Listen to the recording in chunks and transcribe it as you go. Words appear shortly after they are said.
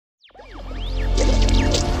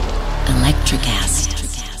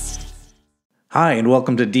Hi, and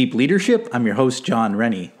welcome to Deep Leadership. I'm your host, John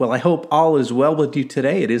Rennie. Well, I hope all is well with you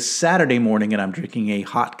today. It is Saturday morning, and I'm drinking a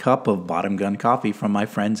hot cup of Bottom Gun coffee from my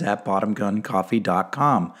friends at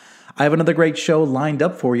bottomguncoffee.com. I have another great show lined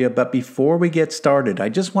up for you, but before we get started, I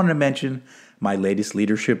just wanted to mention my latest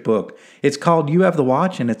leadership book. It's called You Have the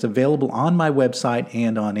Watch, and it's available on my website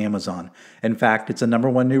and on Amazon. In fact, it's a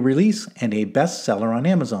 #1 new release and a bestseller on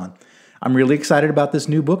Amazon. I'm really excited about this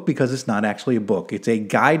new book because it's not actually a book. It's a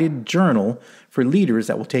guided journal for leaders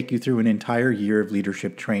that will take you through an entire year of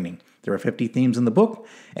leadership training. There are 50 themes in the book,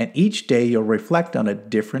 and each day you'll reflect on a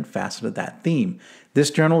different facet of that theme.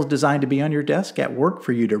 This journal is designed to be on your desk at work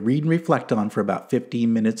for you to read and reflect on for about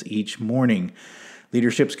 15 minutes each morning.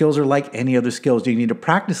 Leadership skills are like any other skills. You need to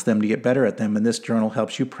practice them to get better at them, and this journal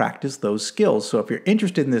helps you practice those skills. So if you're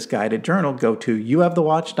interested in this guided journal, go to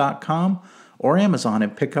youhavethewatch.com or Amazon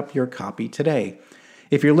and pick up your copy today.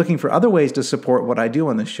 If you're looking for other ways to support what I do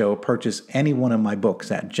on this show, purchase any one of my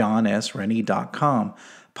books at johnsrennie.com.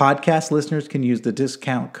 Podcast listeners can use the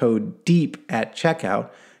discount code DEEP at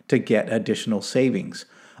checkout to get additional savings.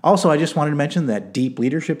 Also, I just wanted to mention that Deep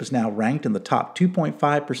Leadership is now ranked in the top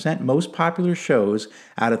 2.5% most popular shows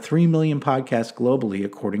out of 3 million podcasts globally,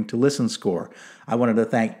 according to ListenScore. I wanted to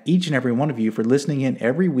thank each and every one of you for listening in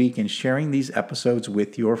every week and sharing these episodes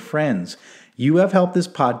with your friends. You have helped this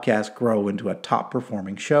podcast grow into a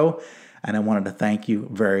top-performing show, and I wanted to thank you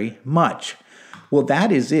very much. Well,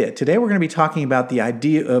 that is it. Today we're going to be talking about the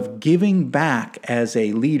idea of giving back as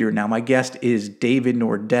a leader. Now, my guest is David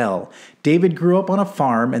Nordel. David grew up on a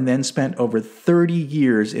farm and then spent over 30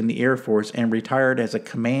 years in the Air Force and retired as a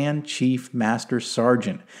Command Chief Master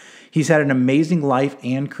Sergeant. He's had an amazing life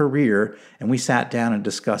and career, and we sat down and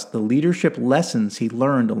discussed the leadership lessons he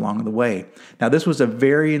learned along the way. Now, this was a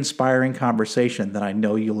very inspiring conversation that I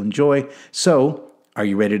know you'll enjoy. So, are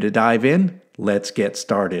you ready to dive in? Let's get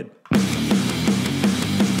started.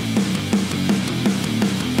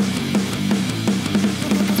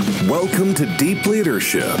 Welcome to Deep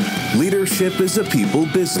Leadership. Leadership is a people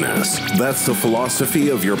business. That's the philosophy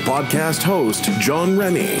of your podcast host, John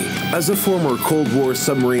Rennie. As a former Cold War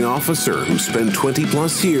submarine officer who spent 20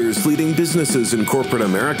 plus years leading businesses in corporate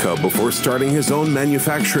America before starting his own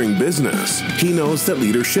manufacturing business, he knows that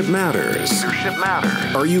leadership matters.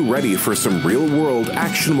 Are you ready for some real-world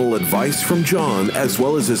actionable advice from John as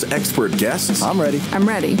well as his expert guests? I'm ready.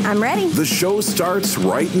 The show starts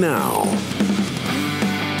right now.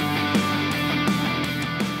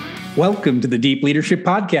 Welcome to the Deep Leadership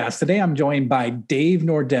Podcast. Today I'm joined by Dave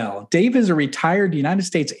Nordel. Dave is a retired United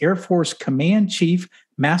States Air Force Command Chief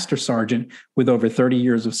Master Sergeant with over 30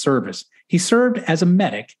 years of service. He served as a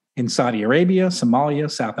medic in Saudi Arabia, Somalia,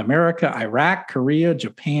 South America, Iraq, Korea,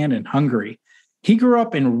 Japan, and Hungary. He grew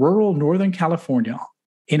up in rural Northern California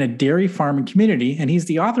in a dairy farming community, and he's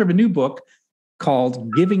the author of a new book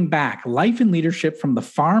called Giving Back, Life and Leadership from the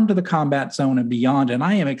Farm to the Combat Zone and Beyond. And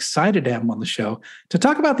I am excited to have him on the show to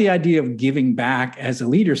talk about the idea of giving back as a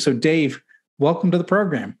leader. So Dave, welcome to the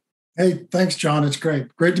program. Hey, thanks, John. It's great.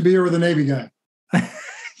 Great to be here with a Navy guy.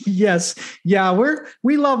 Yes. Yeah,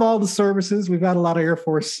 we love all the services. We've got a lot of Air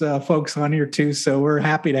Force folks on here too, so we're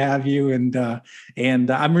happy to have you. And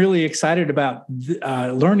I'm really excited about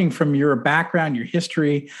learning from your background, your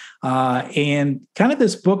history, and kind of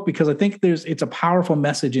this book, because I think it's a powerful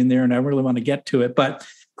message in there, and I really want to get to it. But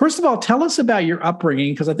first of all, tell us about your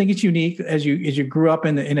upbringing, because I think it's unique as you grew up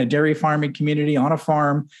in a dairy farming community on a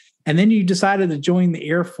farm. And then you decided to join the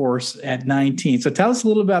Air Force at 19. So tell us a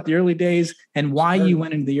little about the early days and why you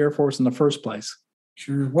went into the Air Force in the first place.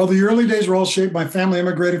 Sure. Well, the early days were all shaped. My family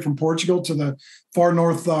immigrated from Portugal to the far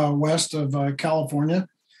northwest of California.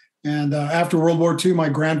 And after World War II, my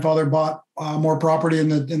grandfather bought more property in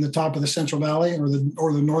the top of the Central Valley or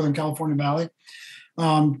the Northern California Valley,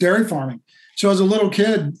 dairy farming. So as a little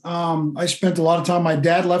kid, I spent a lot of time. My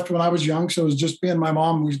dad left when I was young, so it was just me and my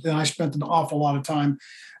mom. And I spent an awful lot of time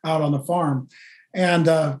out on the farm. And,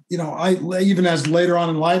 I even as later on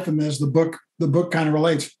in life, and as the book kind of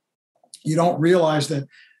relates, you don't realize that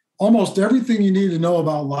almost everything you need to know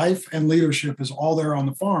about life and leadership is all there on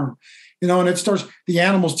the farm. And it starts, the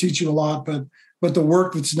animals teach you a lot, but the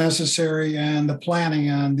work that's necessary and the planning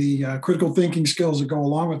and the critical thinking skills that go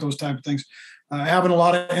along with those type of things, having a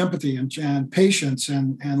lot of empathy and patience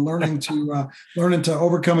and learning to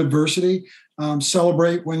overcome adversity,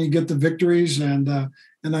 celebrate when you get the victories and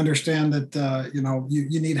understand that,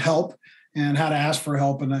 you need help and how to ask for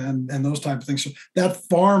help and those type of things. So that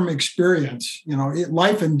farm experience,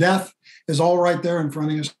 life and death is all right there in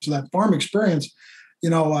front of us. So that farm experience,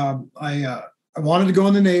 I wanted to go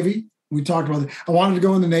in the Navy. We talked about it. I wanted to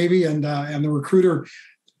go in the Navy, and the recruiter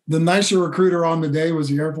the nicer recruiter on the day was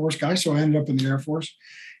the Air Force guy. So I ended up in the Air Force.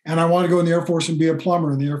 And I wanted to go in the Air Force and be a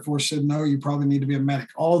plumber. And the Air Force said, no, you probably need to be a medic.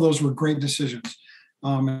 All of those were great decisions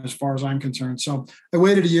as far as I'm concerned. So I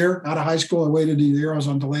waited a year out of high school. I waited a year. I was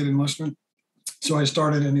on delayed enlistment. So I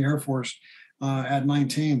started in the Air Force at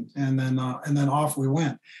 19, and then off we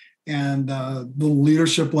went. And the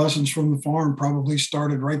leadership lessons from the farm probably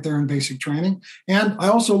started right there in basic training. And I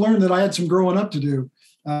also learned that I had some growing up to do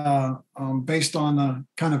based on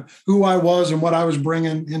kind of who I was and what I was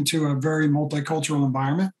bringing into a very multicultural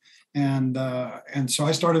environment. And so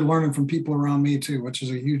I started learning from people around me too, which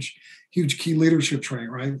is a huge key leadership trait,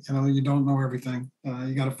 right? You don't know everything.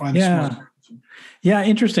 You got to find a smart person. Yeah,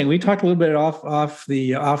 interesting. We talked a little bit off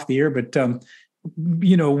the air, but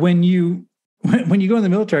when you go in the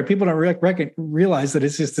military, people don't realize that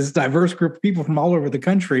it's just this diverse group of people from all over the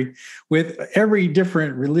country with every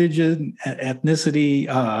different religion,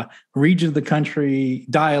 ethnicity, region of the country,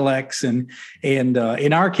 dialects, and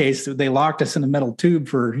in our case, they locked us in a metal tube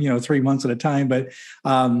for 3 months at a time. But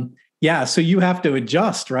so you have to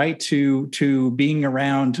adjust, right, to being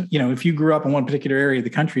around. If you grew up in one particular area of the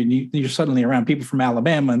country, and you're suddenly around people from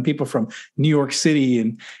Alabama and people from New York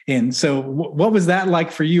City, and so what was that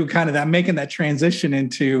like for you? Kind of that making that transition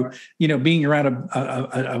into being around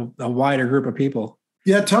a wider group of people.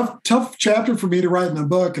 Yeah, tough chapter for me to write in a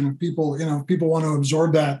book, and if people want to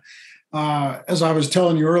absorb that, as I was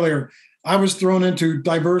telling you earlier, I was thrown into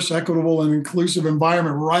diverse, equitable, and inclusive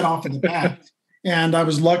environment right off of the bat. And I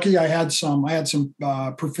was lucky. I had some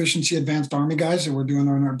proficiency advanced Army guys that were doing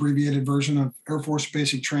an abbreviated version of Air Force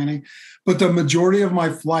basic training. But the majority of my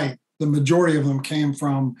flight, the majority of them came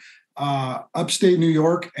from upstate New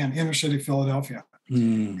York and inner city Philadelphia.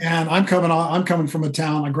 And I'm coming from a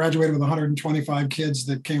town. I graduated with 125 kids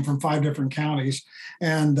that came from 5 different counties.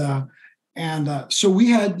 And so we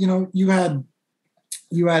had, you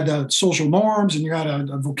had social norms, and you had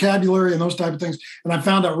a vocabulary and those type of things. And I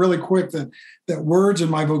found out really quick that words in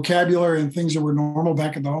my vocabulary and things that were normal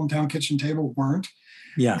back at the hometown kitchen table weren't.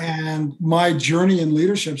 Yeah. And my journey in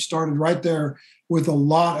leadership started right there with a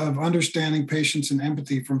lot of understanding, patience, and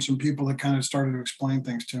empathy from some people that kind of started to explain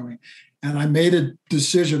things to me. And I made a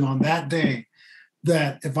decision on that day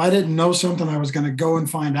that if I didn't know something, I was going to go and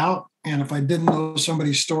find out. And if I didn't know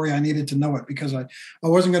somebody's story, I needed to know it, because I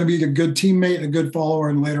wasn't going to be a good teammate, a good follower,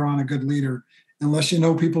 and later on a good leader unless you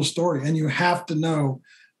know people's story. And you have to know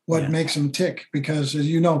what makes them tick, because as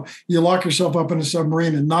you know, you lock yourself up in a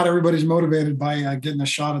submarine and not everybody's motivated by getting a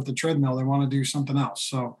shot at the treadmill. They want to do something else.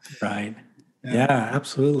 So, right. Yeah,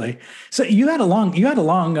 absolutely. So you had a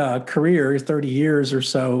long career, 30 years or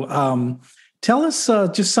so. Tell us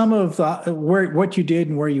just some of what you did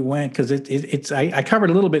and where you went, because I covered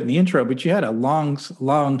a little bit in the intro, but you had a long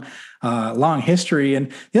history.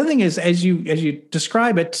 And the other thing is, as you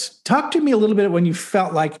describe it, talk to me a little bit when you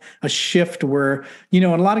felt like a shift where,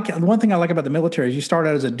 one thing I like about the military is you start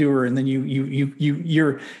out as a doer, and then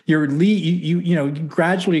you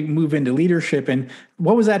gradually move into leadership. And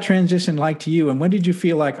what was that transition like to you? And when did you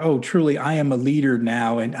feel like, oh, truly, I am a leader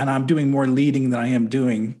now, and I'm doing more leading than I am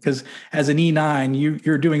doing? Because as an E9,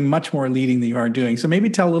 you're doing much more leading than you are doing. So maybe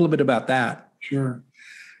tell a little bit about that. Sure.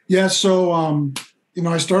 Yeah. So,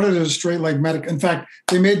 I started as a straight leg medic. In fact,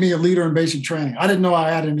 they made me a leader in basic training. I didn't know I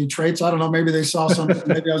had any traits. I don't know. Maybe they saw something.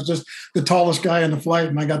 Maybe I was just the tallest guy in the flight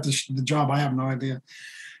and I got the job. I have no idea.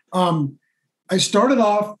 I started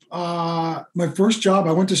off my first job.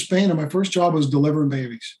 I went to Spain, and my first job was delivering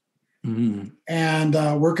babies and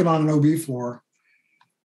working on an OB floor.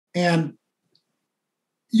 And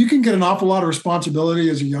you can get an awful lot of responsibility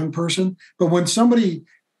as a young person. But when somebody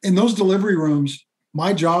in those delivery rooms,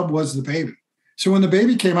 my job was the baby. So when the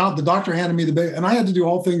baby came out, the doctor handed me the baby, and I had to do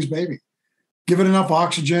all things baby. Give it enough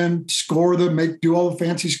oxygen, score them, do all the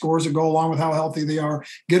fancy scores that go along with how healthy they are,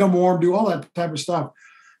 get them warm, do all that type of stuff.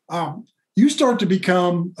 You start to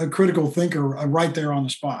become a critical thinker right there on the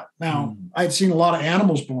spot. Now, I'd seen a lot of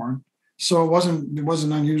animals born, so it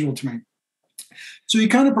wasn't unusual to me. So you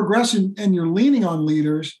kind of progress and you're leaning on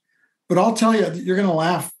leaders, but I'll tell you, you're going to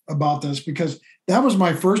laugh about this, because that was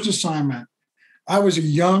my first assignment. I was a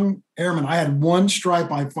young airman. I had one stripe.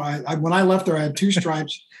 When I left there, I had 2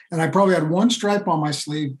 stripes, and I probably had 1 stripe on my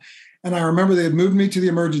sleeve. And I remember they had moved me to the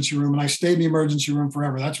emergency room, and I stayed in the emergency room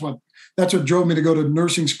forever. That's what drove me to go to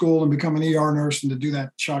nursing school and become an ER nurse and to do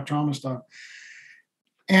that shock trauma stuff.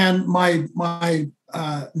 And my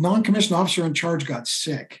non-commissioned officer in charge got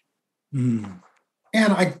sick. And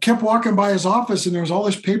I kept walking by his office, and there was all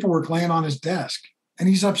this paperwork laying on his desk, and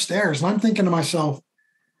he's upstairs. And I'm thinking to myself,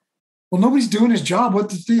 well, nobody's doing his job.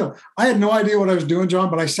 What's the deal? I had no idea what I was doing, John,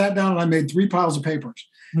 but I sat down and I made 3 piles of papers,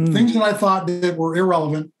 things that I thought that were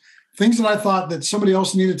irrelevant, things that I thought that somebody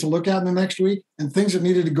else needed to look at in the next week, and things that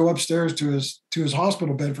needed to go upstairs to his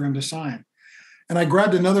hospital bed for him to sign. And I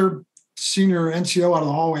grabbed another senior NCO out of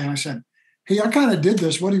the hallway and I said, "Hey, I kind of did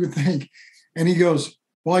this. What do you think?" And he goes,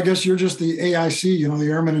 "Well, I guess you're just the AIC,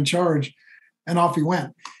 the airman in charge." And off he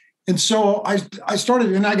went. And so I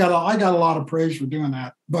started, and I got a lot of praise for doing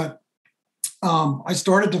that. But I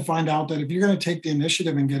started to find out that if you're going to take the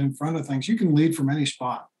initiative and get in front of things, you can lead from any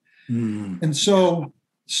spot. And so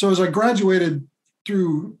as I graduated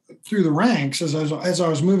through the ranks, as I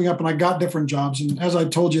was moving up, and I got different jobs, and as I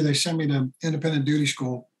told you, they sent me to independent duty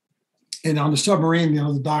school. And on the submarine,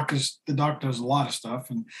 the doc does a lot of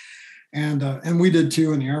stuff, and we did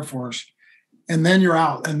too in the Air Force. And then you're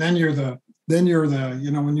out, and then you're the when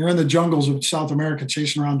you're in the jungles of South America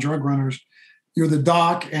chasing around drug runners, you're the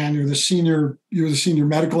doc and you're the senior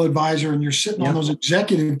medical advisor, and you're sitting on those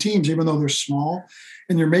executive teams, even though they're small,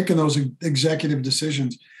 and you're making those executive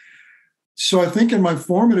decisions. So I think in my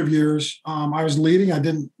formative years, I was leading. I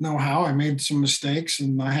didn't know how. I made some mistakes,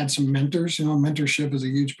 and I had some mentors. Mentorship is a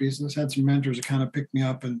huge piece of this. I had some mentors that kind of picked me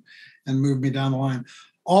up and moved me down the line.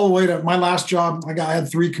 All the way to my last job, I had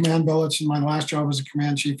 3 command billets, and my last job was a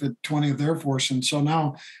command chief at 20th Air Force. And so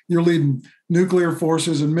now you're leading nuclear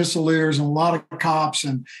forces and missileers and a lot of cops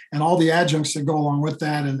and all the adjuncts that go along with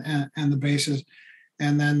that and the bases.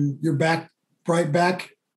 And then you're right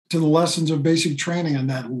back to the lessons of basic training and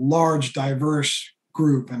that large, diverse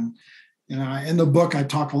group. And, in the book, I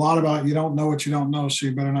talk a lot about you don't know what you don't know, so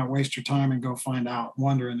you better not waste your time and go find out,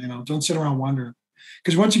 wondering, don't sit around wondering.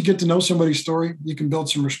 Because once you get to know somebody's story, you can build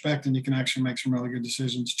some respect and you can actually make some really good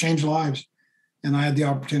decisions, change lives. And I had the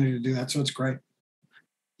opportunity to do that. So it's great.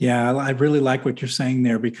 Yeah, I really like what you're saying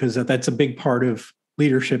there, because that's a big part of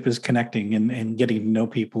leadership is connecting and getting to know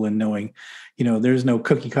people and knowing, there's no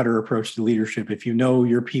cookie cutter approach to leadership. If you know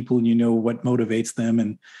your people and you know what motivates them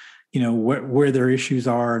and, where their issues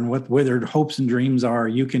are and where their hopes and dreams are,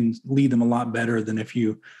 you can lead them a lot better than if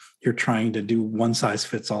you're trying to do one size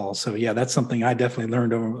fits all. So yeah, that's something I definitely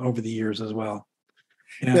learned over the years as well.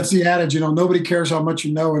 Yeah. That's the adage, nobody cares how much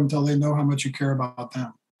you know until they know how much you care about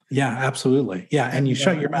them. Yeah, absolutely. Yeah. And you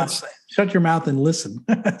shut your mouth and listen.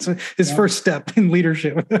 That's his first step in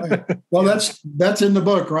leadership. Well, that's in the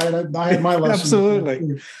book, right? I had my lesson.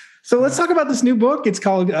 Absolutely. So let's talk about this new book. It's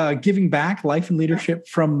called Giving Back: Life and Leadership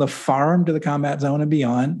from the Farm to the Combat Zone and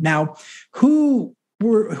Beyond. Now, who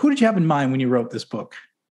did you have in mind when you wrote this book?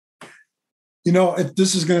 If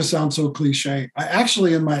this is going to sound so cliche, I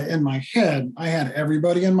actually, in my head, I had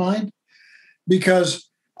everybody in mind,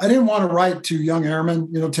 because I didn't want to write to young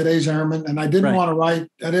airmen, today's airmen, and I didn't want to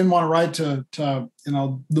write to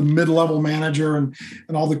the mid-level manager and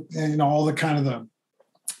all the kind of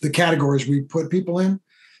the categories we put people in.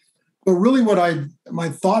 But really, my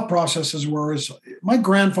thought processes were is my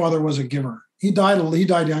grandfather was a giver. He died young.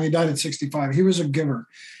 He died at 65. He was a giver.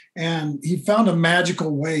 And he found a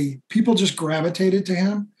magical way. People just gravitated to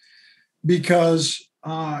him because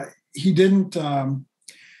he didn't hoard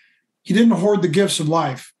the gifts of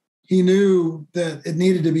life. He knew that it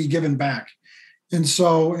needed to be given back. And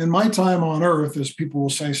so in my time on earth, as people will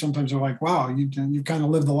say, sometimes they're like, wow, you kind of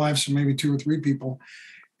lived the lives of maybe 2 or 3 people.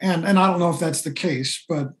 And I don't know if that's the case,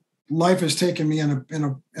 but life has taken me in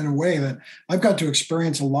a way that I've got to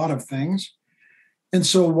experience a lot of things. And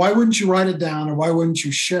so why wouldn't you write it down, or why wouldn't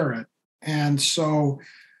you share it? And so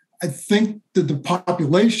I think that the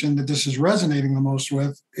population that this is resonating the most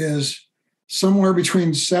with is somewhere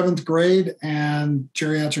between 7th grade and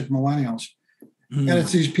geriatric millennials. And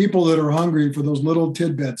it's these people that are hungry for those little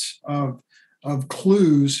tidbits of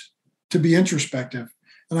clues to be introspective.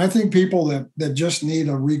 And I think people that just need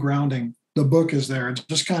a regrounding, the book is there. It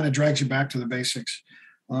just kind of drags you back to the basics.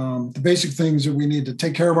 The basic things that we need to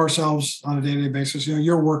take care of ourselves on a day-to-day basis.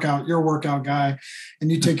 You're a workout guy, and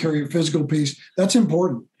you take care of your physical piece. That's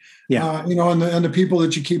important. Yeah. And the people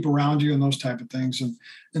that you keep around you and those type of things.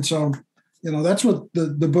 And so, that's what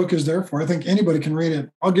the book is there for. I think anybody can read it.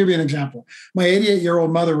 I'll give you an example. My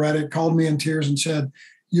 88-year-old mother read it, called me in tears and said,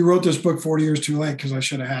 "You wrote this book 40 years too late, because I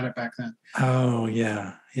should have had it back then." Oh,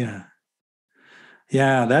 yeah. Yeah.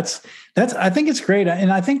 Yeah, that's I think it's great.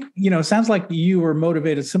 And I think, it sounds like you were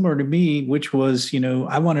motivated similar to me, which was,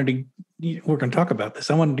 I wanted to, we're going to talk about this.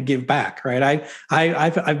 I wanted to give back, right?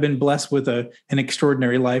 I've been blessed with an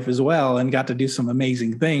extraordinary life as well, and got to do some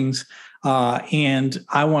amazing things. And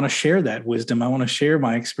I want to share that wisdom. I want to share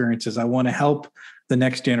my experiences. I want to help the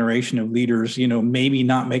next generation of leaders, maybe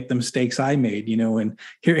not make the mistakes I made, and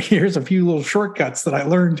here's a few little shortcuts that I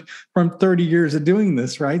learned from 30 years of doing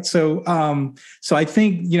this. Right. So I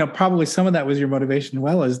think, probably some of that was your motivation as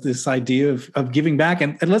well, as this idea of giving back.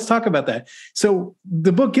 And let's talk about that. So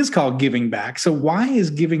the book is called Giving Back. So why is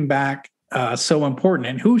giving back so important,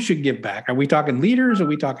 and who should give back? Are we talking leaders? Are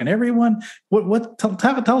we talking everyone?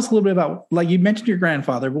 Tell us a little bit about, like you mentioned your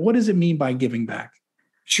grandfather, but what does it mean by giving back?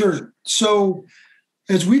 Sure. So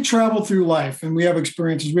as we travel through life and we have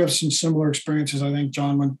experiences, we have some similar experiences, I think,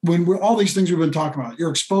 John, when we're all these things we've been talking about, you're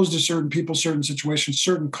exposed to certain people, certain situations,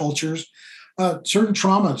 certain cultures, certain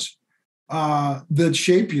traumas that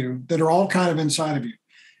shape you, that are all kind of inside of you.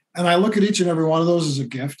 And I look at each and every one of those as a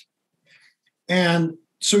gift. And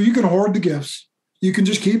so you can hoard the gifts. You can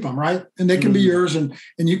just keep them, right? And they can be yours, and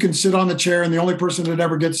you can sit on the chair, and the only person that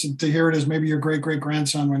ever gets to hear it is maybe your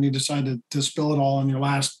great-great-grandson when you decide to spill it all in your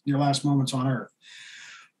last moments on earth.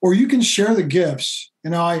 Or you can share the gifts.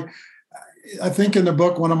 I think in the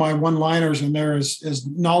book, one of my one-liners in there is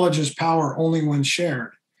knowledge is power only when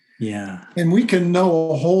shared. Yeah. And we can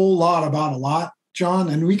know a whole lot about a lot, John,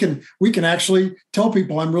 and we can actually tell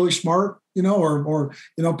people I'm really smart, or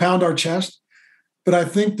pound our chest. But I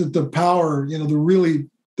think that the power, the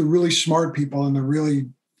really smart people and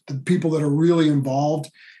the people that are really involved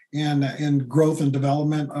in growth and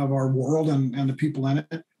development of our world and the people in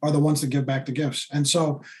it are the ones that give back the gifts. And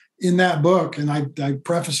so in that book, and I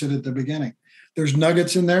preface it at the beginning, there's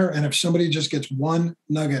nuggets in there. And if somebody just gets one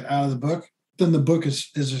nugget out of the book, then the book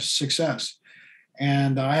is a success.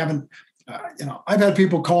 And I haven't, I've had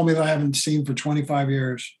people call me that I haven't seen for 25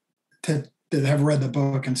 years that have read the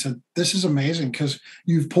book and said, this is amazing because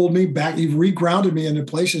you've pulled me back. You've regrounded me into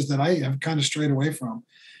places that I have kind of strayed away from.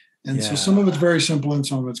 And so some of it's very simple and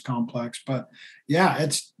some of it's complex, but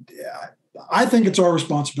I think it's our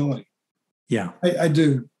responsibility. Yeah, I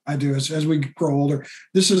do. As we grow older,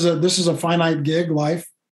 this is a finite gig life.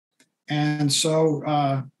 And so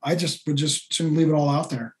I would just soon leave it all out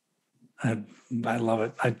there. I love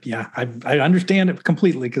it. I understand it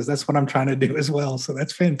completely because that's what I'm trying to do as well. So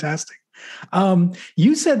that's fantastic.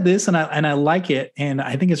 You said this, and I like it, and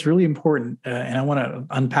I think it's really important. And I want to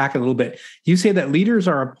unpack it a little bit. You say that leaders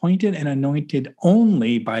are appointed and anointed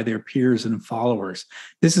only by their peers and followers.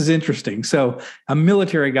 This is interesting. So a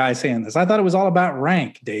military guy saying this. I thought it was all about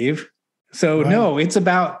rank, Dave. So No, it's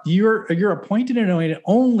about you're appointed and anointed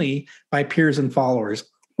only by peers and followers.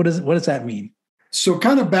 What does that mean? So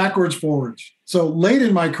kind of backwards, forwards. So late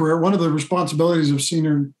in my career, one of the responsibilities of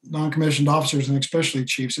senior non-commissioned officers, and especially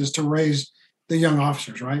chiefs, is to raise the young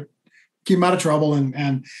officers, right? Keep them out of trouble.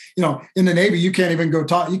 And in the Navy, you can't even go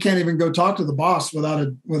talk to the boss without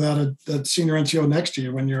a senior NCO next to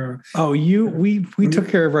you when you're. We took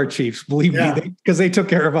care of our chiefs, believe me, because they took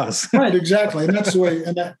care of us. Right, exactly. And that's the way,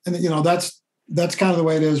 that's kind of the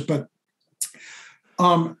way it is. But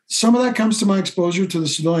some of that comes to my exposure to the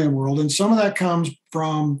civilian world, and some of that comes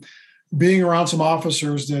from being around some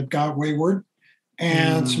officers that got wayward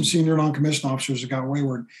and some senior non-commissioned officers that got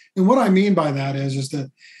wayward. And what I mean by that is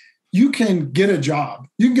that you can get a job,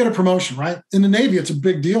 you can get a promotion, right? In the Navy, it's a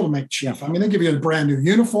big deal to make chief. I mean, they give you a brand new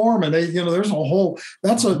uniform, and there's a whole,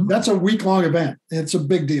 that's a week-long event. It's a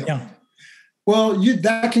big deal. Yeah. Well,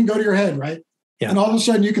 that can go to your head, right? Yeah. And all of a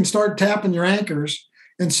sudden you can start tapping your anchors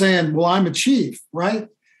and saying, well, I'm a chief, right?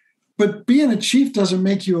 But being a chief doesn't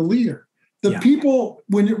make you a leader. The people,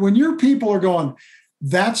 when your people are going,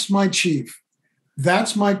 that's my chief,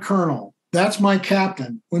 that's my colonel, that's my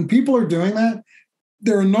captain. When people are doing that,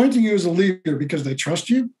 they're anointing you as a leader because they trust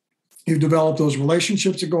you. You've developed those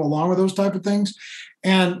relationships that go along with those type of things,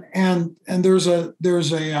 and there's a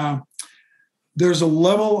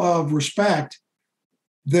level of respect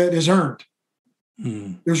that is earned.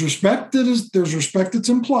 There's respect that's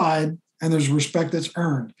implied, and there's respect that's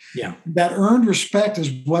earned. Yeah. That earned respect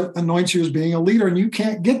is what anoints you as being a leader. And you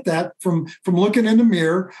can't get that from looking in the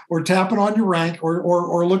mirror or tapping on your rank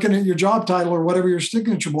or looking at your job title or whatever your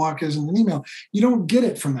signature block is in an email. You don't get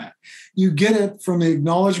it from that. You get it from the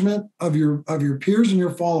acknowledgement of your peers and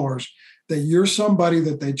your followers that you're somebody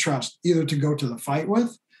that they trust, either to go to the fight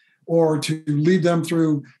with or to lead them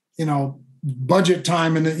through, budget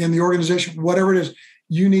time in the organization, whatever it is.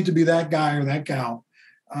 You need to be that guy or that gal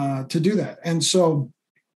to do that. And so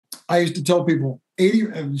I used to tell people,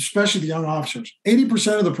 especially the young officers,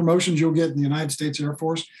 80% of the promotions you'll get in the United States Air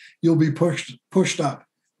Force, you'll be pushed up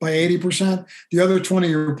by 80%. The other 20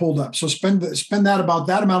 you're pulled up. So spend about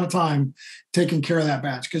that amount of time taking care of that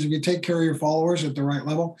batch. Because if you take care of your followers at the right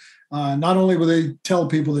level, not only will they tell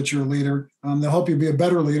people that you're a leader, they'll help you be a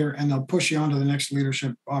better leader, and they'll push you on to the next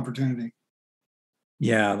leadership opportunity.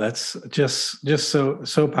 Yeah, that's just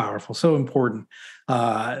so powerful, so important.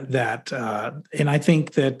 And I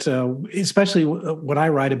think that especially what I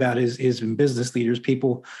write about is in business leaders,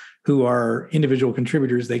 people who are individual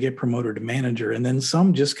contributors, they get promoted to manager, and then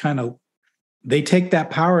some just kind of they take that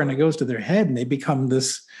power and it goes to their head, and they become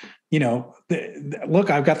this, look,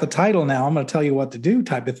 I've got the title now, I'm going to tell you what to do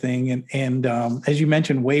type of thing. And as you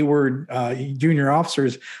mentioned, wayward junior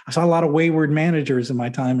officers, I saw a lot of wayward managers in my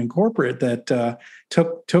time in corporate that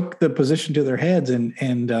took the position to their heads, and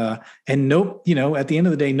nope, at the end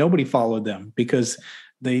of the day, nobody followed them because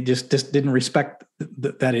they just didn't respect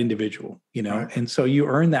that individual, Right. And so you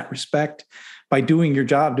earn that respect by doing your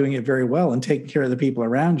job, doing it very well, and taking care of the people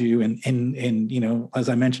around you, and as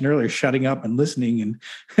I mentioned earlier, shutting up and listening and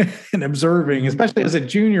and observing. Especially as a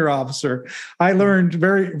junior officer, I learned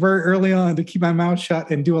very, very early on to keep my mouth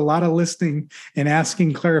shut and do a lot of listening and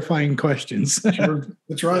asking clarifying questions. Sure.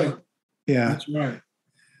 That's right. Yeah, That's right.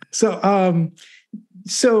 So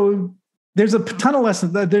there's a ton of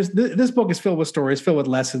lessons. This book is filled with stories, filled with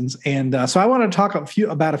lessons, and so I want to talk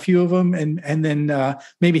about a few of them, and then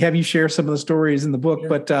maybe have you share some of the stories in the book. Sure.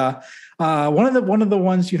 But one of the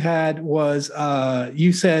ones you had was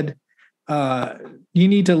you said you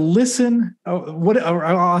need to listen. I'll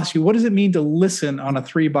ask you, what does it mean to listen on a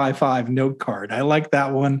 3x5 note card? I like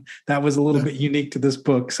that one. That was a little bit unique to this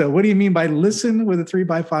book. So what do you mean by listen with a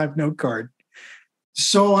 3x5 note card?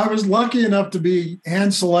 So I was lucky enough to be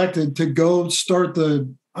hand selected to go start the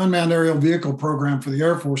unmanned aerial vehicle program for the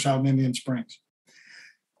Air Force out in Indian Springs.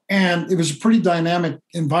 And it was a pretty dynamic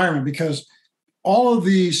environment because all of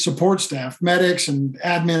the support staff, medics and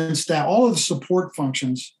admin staff, all of the support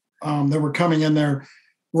functions that were coming in there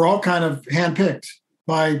were all kind of handpicked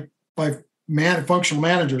by functional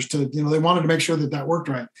managers they wanted to make sure that worked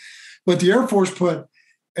right. But the Air Force put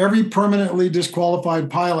every permanently disqualified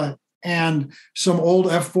pilot and some old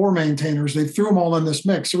F4 maintainers, they threw them all in this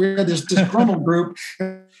mix. So we had this disgruntled group,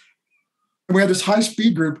 and we had this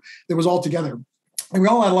high-speed group that was all together. And we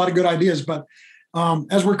all had a lot of good ideas, but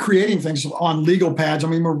as we're creating things on legal pads,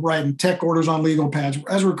 we're writing tech orders on legal pads.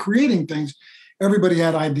 As we're creating things, everybody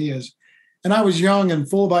had ideas. And I was young and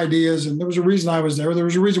full of ideas, and there was a reason I was there. There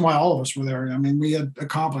was a reason why all of us were there. We had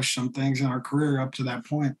accomplished some things in our career up to that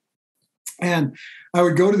point. And I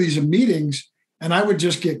would go to these meetings, and I would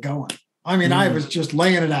just get going. I was just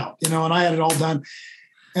laying it out, and I had it all done.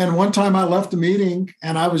 And one time I left the meeting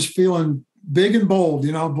and I was feeling big and bold,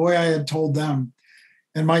 boy, I had told them.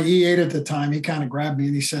 And my E8 at the time, he kind of grabbed me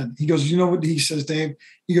and he goes, you know what he says, Dave?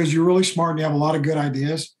 He goes, you're really smart and you have a lot of good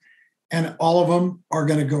ideas. And all of them are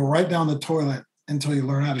going to go right down the toilet until you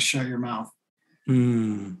learn how to shut your mouth.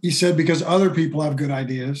 He said, because other people have good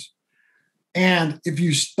ideas. And if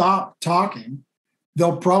you stop talking,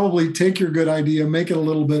 they'll probably take your good idea, make it a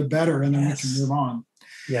little bit better, and then we can move on.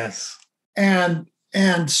 Yes. And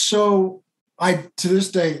so to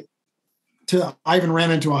this day, I even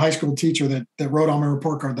ran into a high school teacher that wrote on my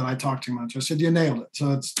report card that I talked too much. I said, you nailed it.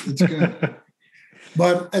 So it's good.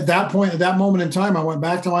 But at that moment in time, I went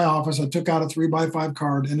back to my office. I took out a 3x5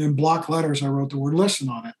 card, and in block letters, I wrote the word listen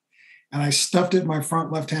on it. And I stuffed it in my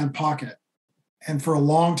front left-hand pocket. And for a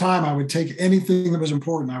long time, I would take anything that was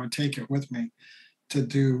important. I would take it with me to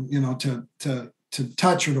do, to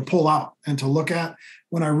touch or to pull out and to look at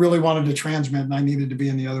when I really wanted to transmit and I needed to be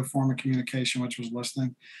in the other form of communication, which was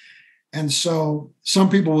listening. And so some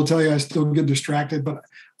people will tell you I still get distracted, but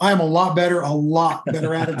I am a lot better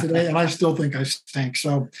at it today. And I still think I stink.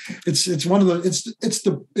 So it's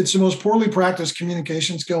the most poorly practiced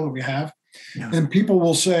communication skill that we have. Yeah. And people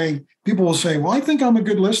will say, well, I think I'm a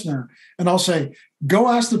good listener. And I'll say, go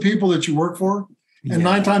ask the people that you work for. And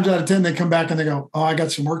 9 times out of 10, they come back and they go, oh, I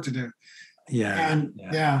got some work to do. Yeah. And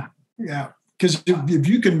yeah. Because if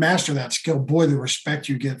you can master that skill, boy, the respect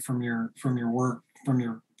you get from your work, from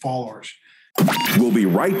your followers. We'll be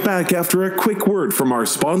right back after a quick word from our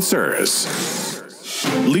sponsors.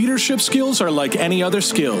 Leadership skills are like any other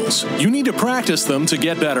skills. You need to practice them to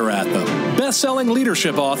get better at them. Best-selling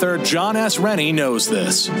leadership author John S. Rennie knows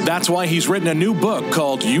this. That's why he's written a new book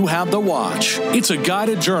called You Have the Watch. It's a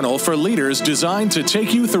guided journal for leaders designed to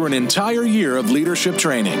take you through an entire year of leadership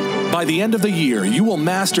training. By the end of the year, you will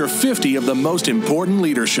master 50 of the most important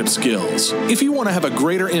leadership skills. If you want to have a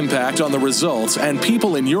greater impact on the results and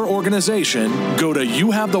people in your organization, go to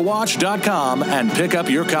youhavethewatch.com and pick up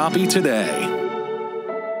your copy today.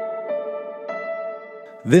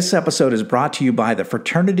 This episode is brought to you by the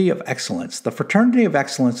Fraternity of Excellence. The Fraternity of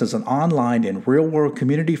Excellence is an online and real-world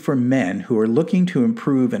community for men who are looking to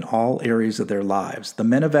improve in all areas of their lives. The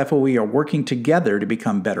men of FOE are working together to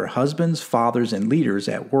become better husbands, fathers, and leaders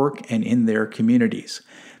at work and in their communities.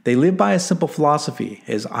 They live by a simple philosophy: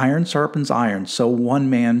 as iron sharpens iron, so one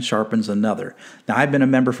man sharpens another. Now, I've been a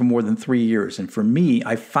member for more than 3 years, and for me,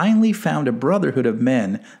 I finally found a brotherhood of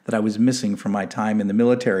men that I was missing from my time in the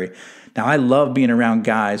military. Now, I love being around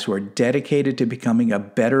guys who are dedicated to becoming a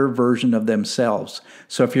better version of themselves.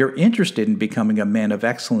 So if you're interested in becoming a man of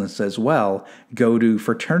excellence as well, go to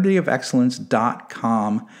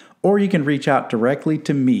fraternityofexcellence.com, or you can reach out directly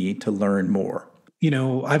to me to learn more.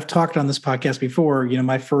 I've talked on this podcast before,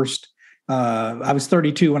 I was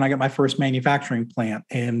 32 when I got my first manufacturing plant.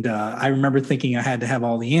 And I remember thinking I had to have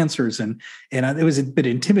all the answers. And it was a bit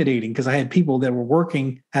intimidating because I had people that were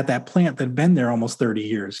working at that plant that had been there almost 30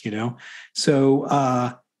 years, So,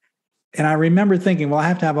 and I remember thinking, well, I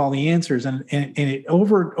have to have all the answers. And it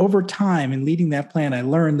over time in leading that plant, I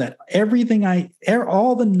learned that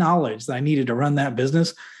all the knowledge that I needed to run that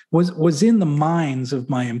business was in the minds of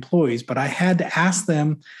my employees, but I had to ask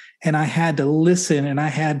them, and I had to listen, and I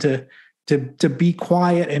had to be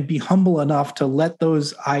quiet and be humble enough to let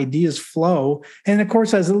those ideas flow. And of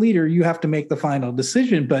course, as a leader, you have to make the final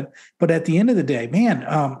decision. But at the end of the day, man,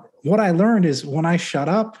 what I learned is when I shut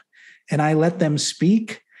up and I let them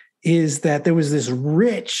speak, is that there was this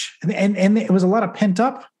rich and it was a lot of pent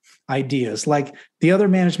up ideas. Like the other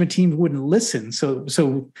management team wouldn't listen. So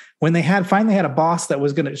when they finally had a boss that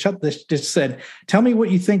was going to shut this, just said, tell me what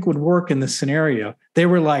you think would work in this scenario. They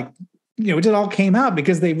were like, it just all came out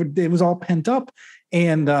because it was all pent up.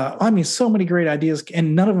 And so many great ideas,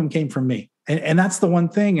 and none of them came from me. And that's the one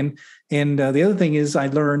thing. And the other thing is I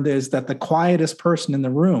learned is that the quietest person in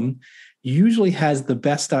the room usually has the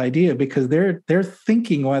best idea because they're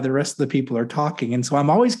thinking while the rest of the people are talking. And so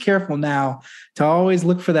I'm always careful now to always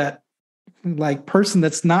look for that like person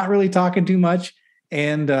that's not really talking too much.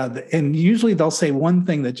 And usually they'll say one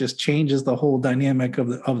thing that just changes the whole dynamic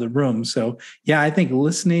of the room. So yeah, I think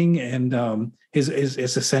listening and is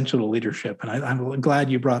essential to leadership. And I'm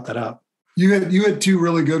glad you brought that up. You had two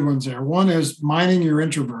really good ones there. One is mining your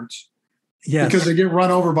introverts. Yes. Because they get run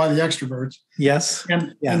over by the extroverts. Yes.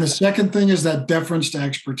 And the second thing is that deference to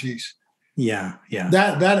expertise. Yeah. Yeah.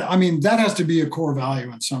 That has to be a core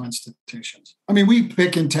value in some institutions. I mean, we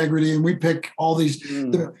pick integrity and we pick all these.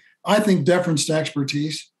 I think deference to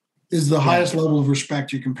expertise is the highest level of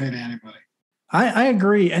respect you can pay to anybody. I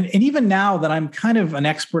agree. And even now that I'm kind of an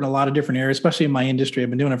expert in a lot of different areas, especially in my industry, I've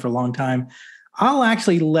been doing it for a long time. I'll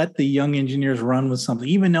actually let the young engineers run with something,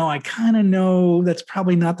 even though I kind of know that's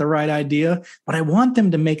probably not the right idea, but I want them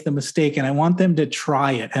to make the mistake and I want them to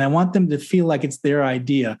try it and I want them to feel like it's their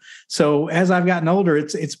idea. So as I've gotten older,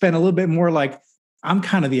 it's been a little bit more like I'm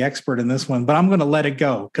kind of the expert in this one, but I'm going to let it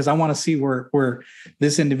go because I want to see where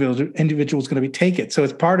this individual is going to take it. So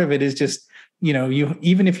it's part of it is just, you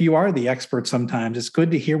even if you are the expert, sometimes it's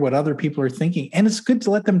good to hear what other people are thinking, and it's good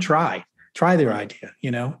to let them try their idea,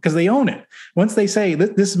 because they own it. Once they say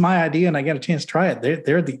this is my idea and I get a chance to try it,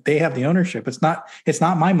 they have the ownership. It's not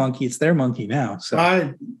my monkey, it's their monkey now. So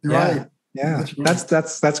right. Yeah.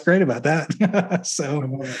 That's great about that.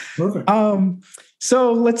 So perfect.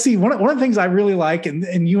 So let's see. One of the things I really like,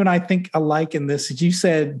 and you and I think alike in this, is you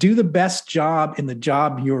said, do the best job in the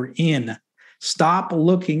job you're in. Stop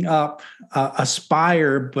looking up,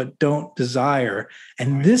 aspire, but don't desire.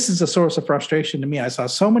 And this is a source of frustration to me. I saw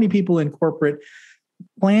so many people in corporate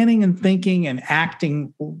planning and thinking and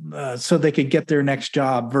acting so they could get their next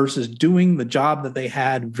job versus doing the job that they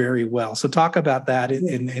had very well. So talk about that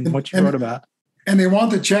in what you wrote about. And they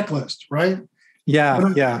want the checklist, right?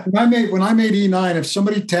 Yeah. When I made E9, if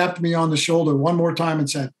somebody tapped me on the shoulder one more time and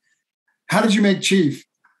said, "How did you make chief?"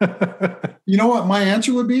 You know what my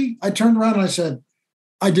answer would be? I turned around and I said,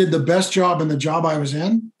 I did the best job in the job I was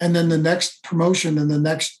in. And then the next promotion and the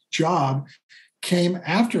next job came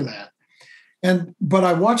after that. But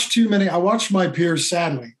I watched my peers,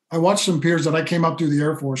 sadly. I watched some peers that I came up through the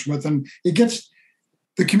Air Force with, and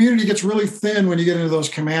the community gets really thin when you get into those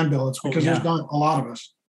command billets because there's not a lot of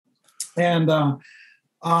us. And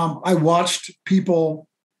I watched people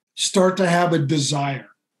start to have a desire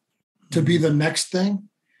to be the next thing,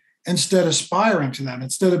 instead of aspiring to that,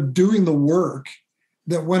 instead of doing the work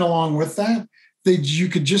that went along with that. You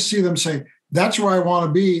could just see them say, that's where I want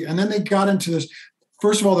to be. And then they got into this.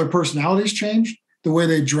 First of all, their personalities changed. The way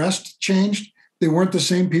they dressed changed. They weren't the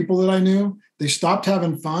same people that I knew. They stopped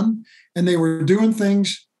having fun, and they were doing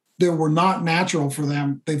things that were not natural for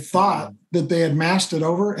them. They thought that they had mastered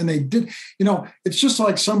over, and they did. It's just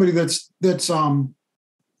like somebody that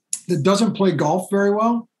doesn't play golf very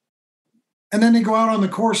well. And then they go out on the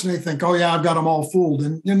course and they think, oh yeah, I've got them all fooled.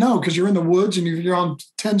 And because you're in the woods and you're on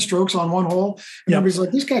 10 strokes on one hole. And everybody's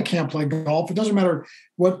like, this guy can't play golf. It doesn't matter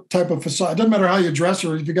what type of facade. It doesn't matter how you dress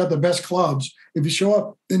or if you got the best clubs. If you show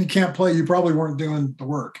up and you can't play, you probably weren't doing the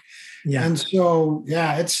work. Yeah. And so,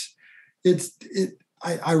 yeah,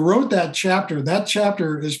 I wrote that chapter. That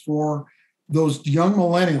chapter is for those young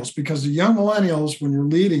millennials, because the young millennials, when you're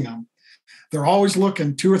leading them, they're always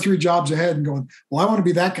looking 2 or 3 jobs ahead and going, well, I want to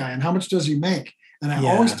be that guy. And how much does he make? And I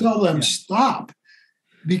always tell them, stop,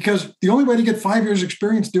 because the only way to get 5 years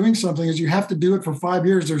experience doing something is you have to do it for 5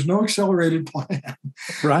 years. There's no accelerated plan.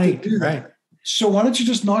 Right. Right. So why don't you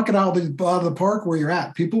just knock it out of the park where you're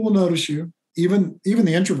at? People will notice you, even the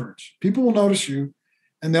introverts. People will notice you,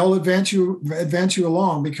 and they'll advance you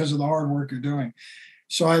along because of the hard work you're doing.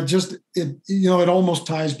 So it almost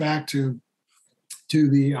ties back to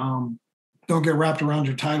the don't get wrapped around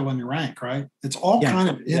your title and your rank, right? It's all kind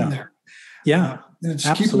of in there. Yeah. And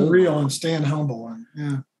it's keeping it real and staying humble.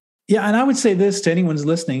 And Yeah. And I would say this to anyone who's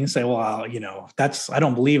listening and say, well, I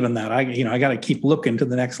don't believe in that. I got to keep looking to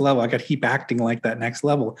the next level. I got to keep acting like that next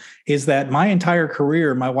level. Is that my entire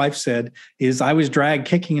career, my wife said, is I was dragged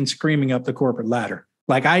kicking and screaming up the corporate ladder.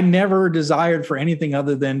 Like I never desired for anything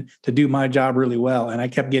other than to do my job really well. And I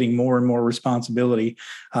kept getting more and more responsibility.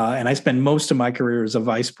 And I spent most of my career as a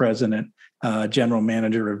vice president, general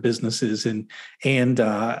manager of businesses, and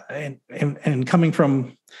coming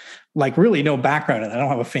from like really no background. And I don't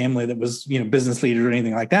have a family that was, business leader or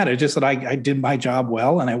anything like that. It's just that I did my job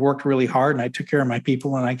well, and I worked really hard, and I took care of my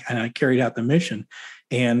people, and I carried out the mission.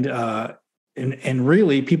 And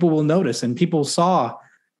really people will notice, and people saw,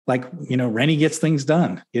 like, Rennie gets things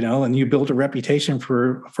done, and you built a reputation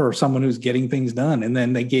for someone who's getting things done. And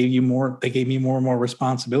then they gave me more and more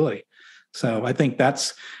responsibility. So I think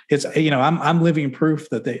I'm living proof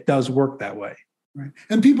that it does work that way. Right.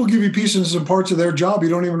 And people give you pieces and parts of their job. You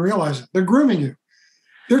don't even realize it. They're grooming you.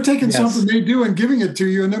 They're taking something they do and giving it to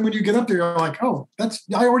you. And then when you get up there, you're like, oh,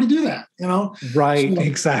 I already do that, Right. So,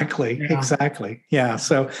 exactly. Yeah. Exactly. Yeah.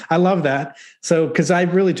 So I love that. So, because I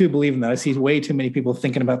really do believe in that. I see way too many people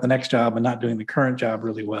thinking about the next job and not doing the current job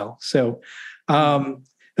really well. So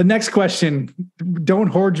the next question, don't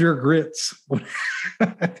hoard your grits.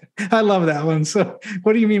 I love that one. So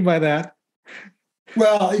what do you mean by that?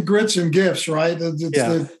 Well, grits and gifts, right?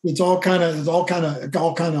 It's all kind of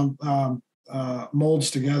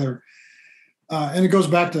molds together. And it goes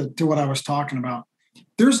back to what I was talking about.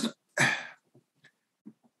 There's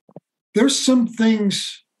some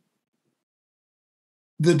things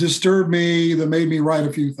that disturbed me, that made me write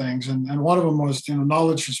a few things. And one of them was,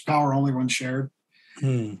 knowledge is power only when shared.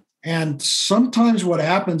 And sometimes what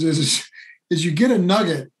happens is you get a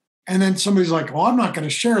nugget, and then somebody's like, well, I'm not going to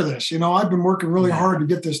share this. I've been working really hard to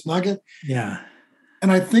get this nugget. Yeah.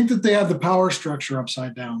 And I think that they have the power structure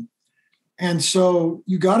upside down. And so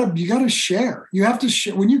you gotta share. You have to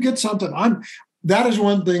share when you get something. That is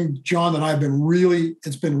one thing, John, that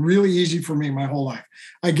it's been really easy for me my whole life.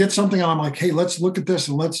 I get something and I'm like, hey, let's look at this,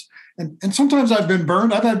 and sometimes I've been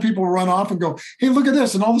burned. I've had people run off and go, hey, look at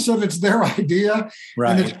this. And all of a sudden it's their idea,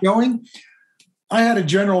 right, and it's going. I had a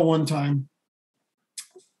general one time.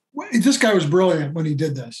 This guy was brilliant when he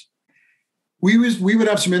did this. We would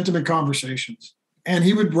have some intimate conversations, and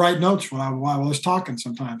he would write notes while I was talking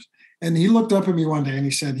sometimes. And he looked up at me one day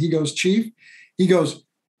and he goes, Chief, we're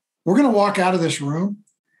going to walk out of this room,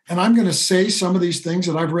 and I'm going to say some of these things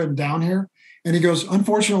that I've written down here. And he goes,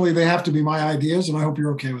 unfortunately, they have to be my ideas, and I hope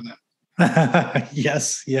you're okay with that.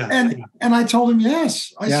 Yes. Yeah. And I told him,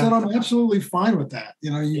 yes. I said, I'm absolutely fine with that.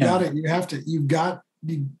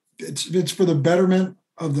 It's for the betterment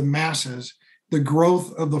of the masses, the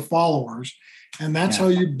growth of the followers. And that's how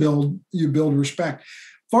you build respect.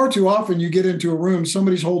 Far too often you get into a room,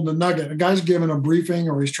 somebody's holding a nugget, a guy's giving a briefing,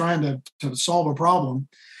 or he's trying to solve a problem.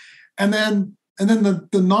 And then the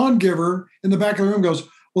non-giver in the back of the room goes,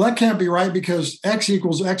 well, that can't be right because X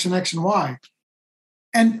equals X and X and Y.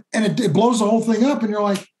 And it blows the whole thing up. And you're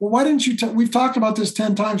like, well, why didn't you we've talked about this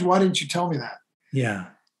 10 times. Why didn't you tell me that? Yeah.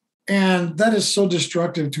 And that is so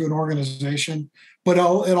destructive to an organization, but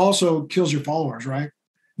it also kills your followers, right?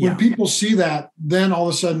 When people see that, then all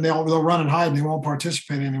of a sudden they'll run and hide and they won't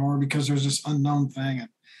participate anymore because there's this unknown thing. And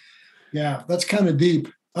that's kind of deep.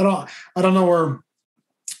 I don't know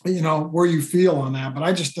where you feel on that, but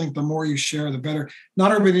I just think the more you share, the better.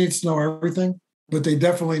 Not everybody needs to know everything, but they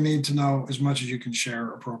definitely need to know as much as you can share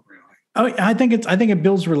appropriately. Oh, I think it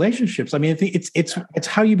builds relationships. I mean, I think it's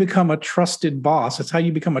how you become a trusted boss. It's how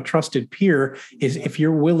you become a trusted peer is if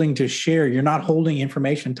you're willing to share, you're not holding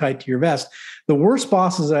information tight to your vest. The worst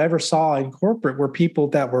bosses I ever saw in corporate were people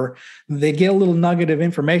they get a little nugget of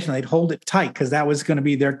information, they'd hold it tight because that was going to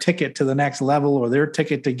be their ticket to the next level or their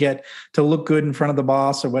ticket to look good in front of the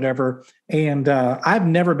boss or whatever. And I've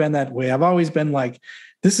never been that way. I've always been like,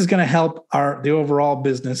 this is going to help the overall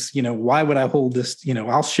business. Why would I hold this?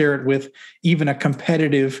 I'll share it with even a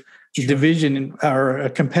competitive division or a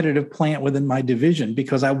competitive plant within my division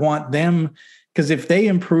because I want them. Because if they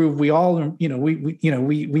improve, we all,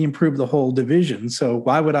 we improve the whole division. So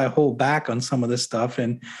why would I hold back on some of this stuff?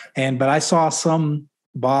 But I saw some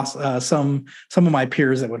some of my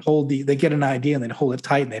peers that would they get an idea and they'd hold it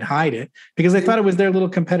tight and they'd hide it because they thought it was their little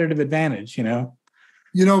competitive advantage.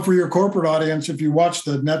 For your corporate audience, if you watch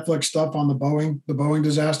the Netflix stuff on the Boeing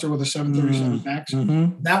disaster with the 737 MAX,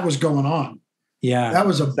 that was going on. Yeah, that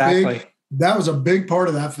was a big part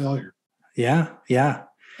of that failure. Yeah.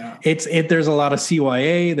 There's a lot of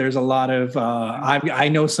CYA. There's a lot of I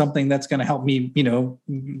know something that's going to help me,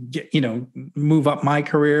 move up my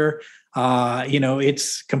career.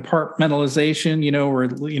 It's compartmentalization, where,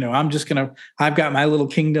 I've got my little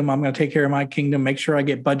kingdom. I'm going to take care of my kingdom, make sure I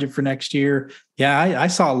get budget for next year. Yeah. I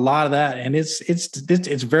saw a lot of that and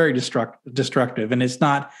it's very destructive and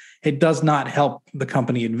it does not help the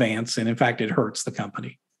company advance. And in fact, it hurts the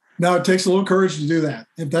company. Now it takes a little courage to do that.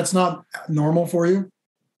 If that's not normal for you,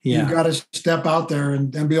 you've got to step out there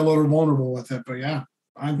and be a little vulnerable with it. But yeah.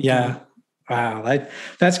 Wow.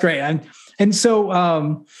 That's great. And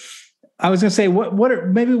so, I was going to say,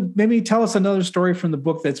 maybe tell us another story from the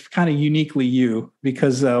book that's kind of uniquely you,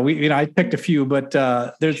 because I picked a few, but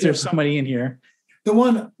there's so many in here. The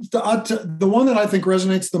one that I think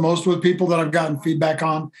resonates the most with people that I've gotten feedback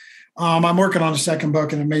on. I'm working on a second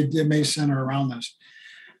book, and it may center around this.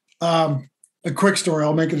 A quick story.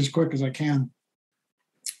 I'll make it as quick as I can.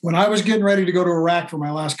 When I was getting ready to go to Iraq for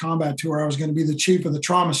my last combat tour, I was going to be the chief of the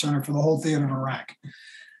trauma center for the whole theater in Iraq.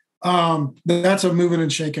 That's a moving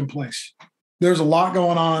and shaking place. There's a lot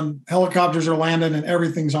going on. Helicopters are landing and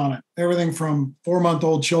everything's on it. Everything from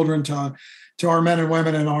 4-month-old children to our men and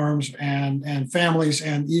women in arms and families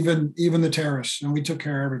and even the terrorists. And we took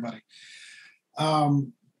care of everybody.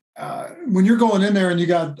 When you're going in there and you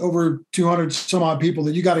got over 200 some odd people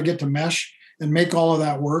that you got to get to mesh and make all of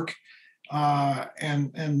that work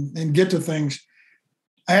and get to things,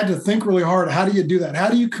 I had to think really hard. How do you do that? How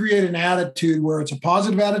do you create an attitude where it's a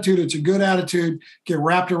positive attitude, it's a good attitude, get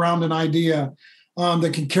wrapped around an idea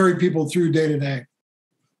that can carry people through day to day?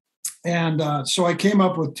 And so I came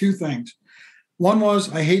up with two things. One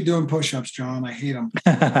was, I hate doing push-ups, John. I hate them.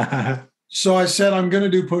 So I said, I'm going to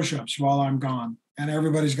do push-ups while I'm gone, and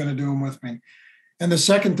everybody's going to do them with me. And the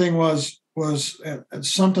second thing was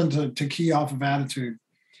something to key off of attitude.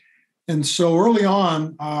 And so early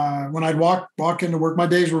on, when I'd walk into work, my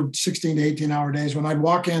days were 16 to 18-hour days. When I'd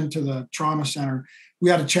walk into the trauma center, we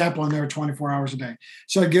had a chaplain there 24 hours a day.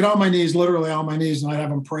 So I'd get on my knees, literally on my knees, and I'd have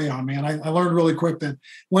them pray on me. And I learned really quick that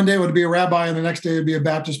one day it would be a rabbi, and the next day it would be a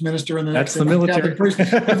Baptist minister, and the next day the military priest.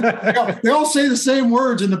 They all say the same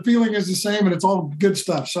words, and the feeling is the same, and it's all good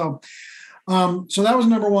stuff. So that was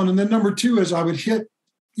number one. And then number two is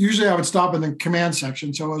usually I would stop in the command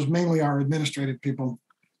section. So it was mainly our administrative people.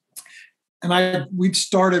 And we'd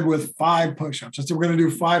started with 5 push-ups. I said, we're going to do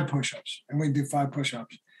 5 push-ups. And we'd do 5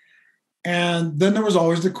 push-ups. And then there was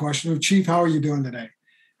always the question of, Chief, how are you doing today?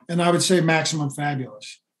 And I would say maximum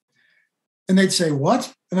fabulous. And they'd say,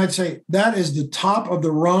 what? And I'd say, that is the top of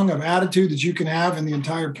the rung of attitude that you can have in the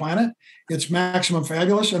entire planet. It's maximum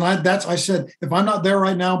fabulous. And I said, if I'm not there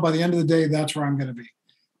right now, by the end of the day, that's where I'm going to be.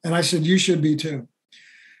 And I said, you should be too.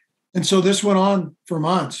 And so this went on for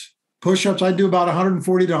months. Push-ups, I'd do about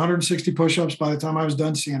 140 to 160 push-ups by the time I was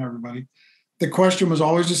done seeing everybody. The question was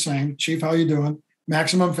always the same, Chief, how you doing?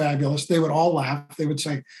 Maximum fabulous. They would all laugh. They would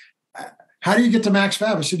say, how do you get to max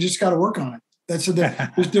fab? I said, you just got to work on it. That's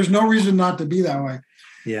there's no reason not to be that way.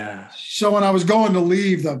 Yeah. So when I was going to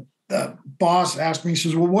leave, the boss asked me, he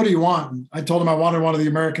says, well, what do you want? And I told him I wanted one of the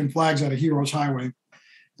American flags at a Heroes Highway.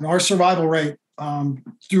 And our survival rate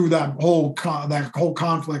through that whole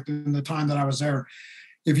conflict in the time that I was there,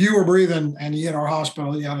 if you were breathing and you hit our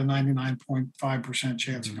hospital, you had a 99.5%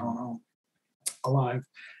 chance of going home alive.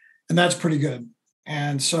 And that's pretty good.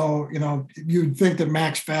 And so, you'd think that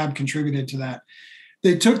Max Fab contributed to that.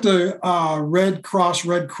 They took the Red Cross,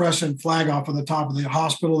 Red Crescent flag off of the top of the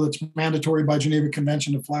hospital. That's mandatory by Geneva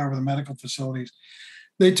Convention to fly over the medical facilities.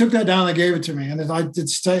 They took that down. They gave it to me. And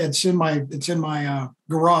it's in my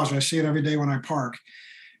garage. I see it every day when I park.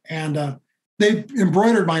 And they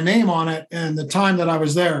embroidered my name on it and the time that I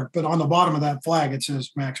was there, but on the bottom of that flag, it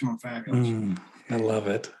says Maximum Fabulous. I love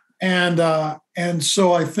it. And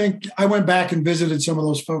so I think I went back and visited some of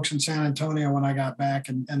those folks in San Antonio when I got back,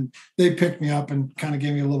 and they picked me up and kind of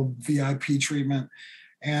gave me a little VIP treatment.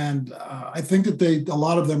 And I think that a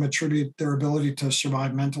lot of them attribute their ability to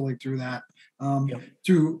survive mentally through that,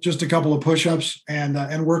 through just a couple of push-ups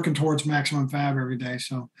and working towards maximum fab every day.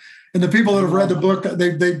 So, and the people that have read the book,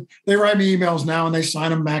 they write me emails now and they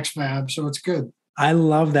sign them Max Fab. So it's good. I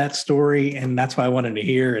love that story, and that's why I wanted to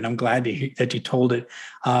hear. And I'm glad that you told it,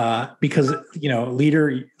 because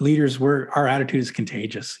leaders, our attitude is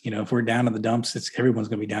contagious. If we're down in the dumps, everyone's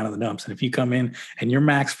going to be down in the dumps. And if you come in and you're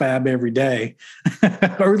max fab every day,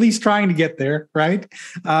 or at least trying to get there, right?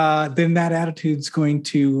 Then that attitude's going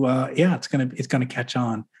to, it's going to catch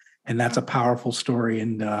on, and that's a powerful story.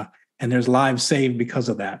 And there's lives saved because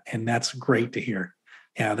of that, and that's great to hear.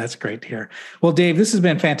 Yeah, that's great to hear. Well, Dave, this has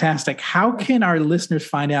been fantastic. How can our listeners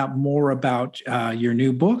find out more about your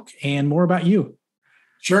new book and more about you?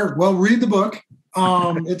 Sure. Well, read the book.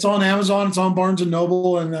 It's on Amazon. It's on Barnes &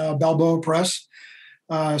 Noble and Balboa Press.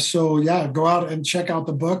 So, go out and check out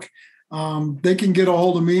the book. They can get a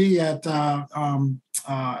hold of me at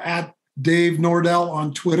Dave Nordel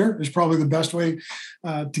on Twitter is probably the best way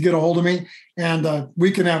to get a hold of me. And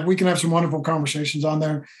we can have some wonderful conversations on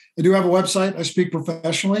there. I do have a website. I speak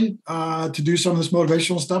professionally to do some of this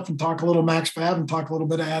motivational stuff and talk a little Max Fab and talk a little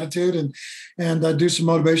bit of attitude and do some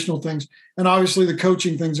motivational things. And obviously the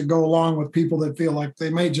coaching things that go along with people that feel like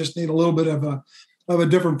they may just need a little bit of a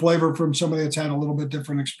different flavor from somebody that's had a little bit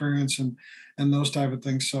different experience and those type of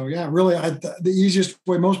things. So really, the easiest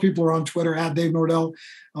way, most people are on Twitter at Dave Nordel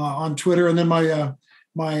on Twitter. And then my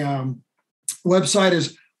website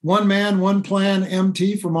is One Man, One Plan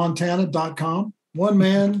MT for Montana.com. One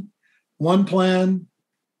Man, One Plan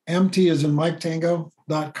MT as in Mike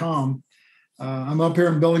Tango.com. I'm up here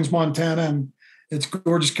in Billings, Montana, and it's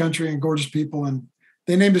gorgeous country and gorgeous people. And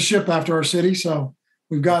they named a ship after our city. So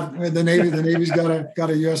we've got the Navy. The Navy's got a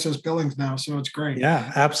USS Billings now, so it's great.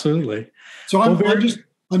 Yeah, absolutely. So I'm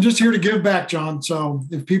just here to give back, John. So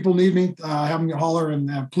if people need me, have them holler,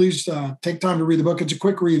 and please take time to read the book. It's a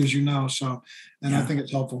quick read, as you know. So, I think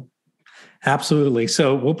it's helpful. Absolutely.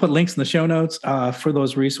 So we'll put links in the show notes for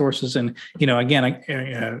those resources. And,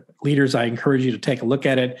 again, leaders, I encourage you to take a look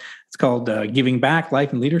at it. It's called Giving Back,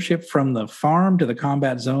 Life and Leadership from the Farm to the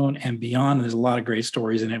Combat Zone and Beyond. There's a lot of great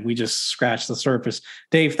stories in it. We just scratched the surface.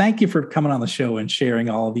 Dave, thank you for coming on the show and sharing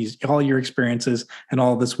all your experiences and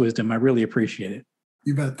all this wisdom. I really appreciate it.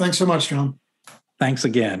 You bet. Thanks so much, John. Thanks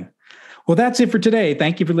again. Well, that's it for today.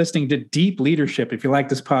 Thank you for listening to Deep Leadership. If you like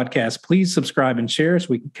this podcast, please subscribe and share so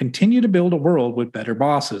we can continue to build a world with better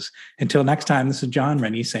bosses. Until next time, this is John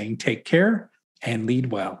Rennie saying take care and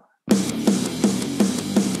lead well.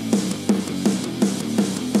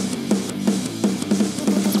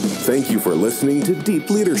 Thank you for listening to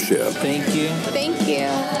Deep Leadership. Thank you. Thank you.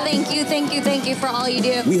 Thank you, thank you, thank you for all you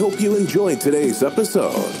do. We hope you enjoyed today's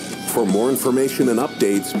episode. For more information and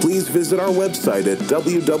updates, please visit our website at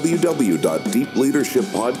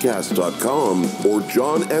www.deepleadershippodcast.com or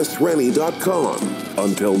johnsrennie.com.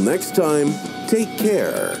 Until next time, take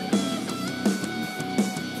care.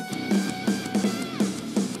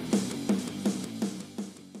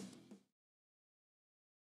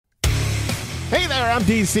 Hey there, I'm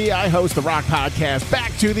DC. I host the rock podcast,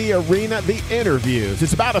 Back to the Arena, The Interviews.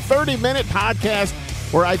 It's about a 30-minute podcast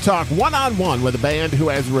where I talk one-on-one with a band who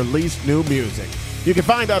has released new music. You can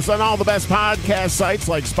find us on all the best podcast sites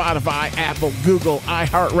like Spotify, Apple, Google,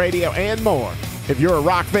 iHeartRadio, and more. If you're a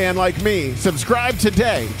rock fan like me, subscribe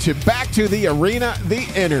today to Back to the Arena, The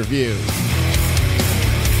Interviews.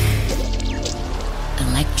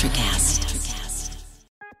 Electricast.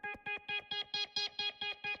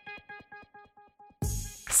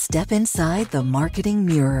 Step inside the marketing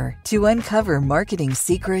mirror to uncover marketing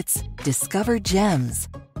secrets, discover gems,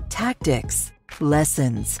 tactics,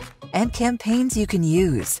 lessons, and campaigns you can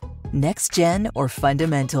use, next gen or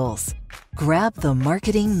fundamentals. Grab the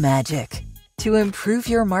marketing magic to improve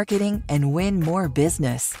your marketing and win more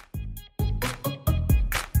business.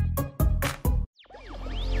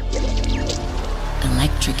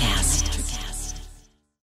 Electricast.